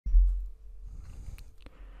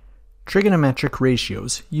trigonometric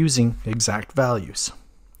ratios using exact values.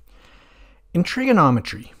 In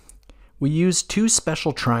trigonometry, we use two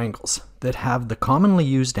special triangles that have the commonly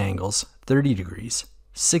used angles 30 degrees,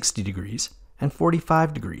 60 degrees, and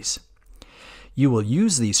 45 degrees. You will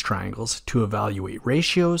use these triangles to evaluate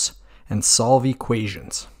ratios and solve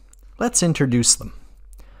equations. Let's introduce them.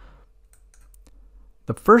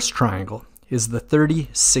 The first triangle is the 30,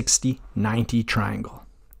 60, 90 triangle.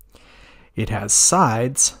 It has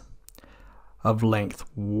sides of length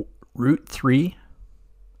 √3,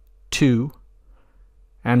 2,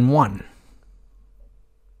 and 1.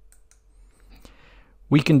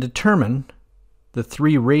 We can determine the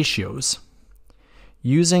three ratios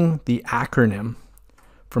using the acronym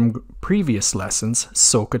from previous lessons,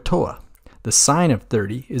 Sohcahtoa. The sine of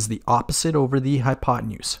 30 is the opposite over the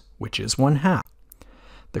hypotenuse, which is 1/2.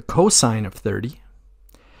 The cosine of 30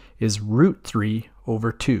 is √3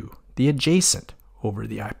 over 2, the adjacent over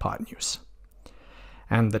the hypotenuse.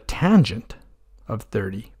 And the tangent of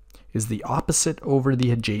 30 is the opposite over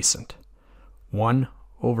the adjacent, 1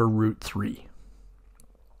 over √3.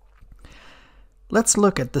 Let's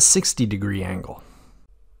look at the 60-degree angle.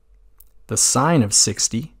 The sine of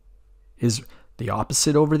 60 is the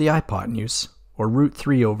opposite over the hypotenuse, or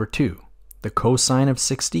 √3 over 2. The cosine of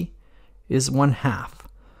 60 is 1/2.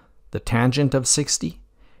 The tangent of 60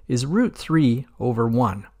 is √3 over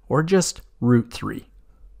 1, or just √3.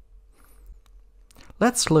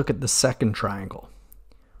 Let's look at the second triangle.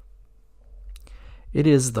 It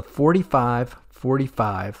is the 45,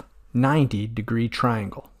 45, 90-degree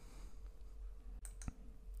triangle.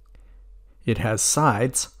 It has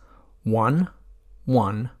sides 1,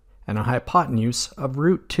 1, and a hypotenuse of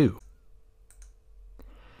 √2.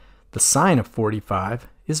 The sine of 45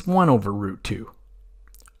 is 1 over √2,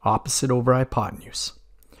 opposite over hypotenuse.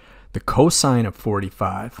 The cosine of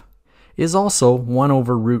 45 is also 1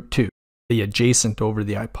 over √2, the adjacent over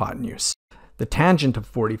the hypotenuse. The tangent of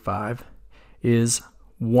 45 is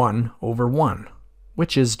 1 over 1,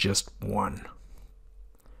 which is just 1.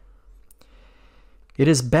 It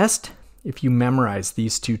is best if you memorize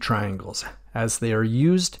these two triangles, as they are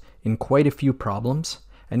used in quite a few problems,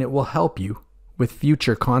 and it will help you with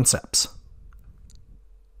future concepts.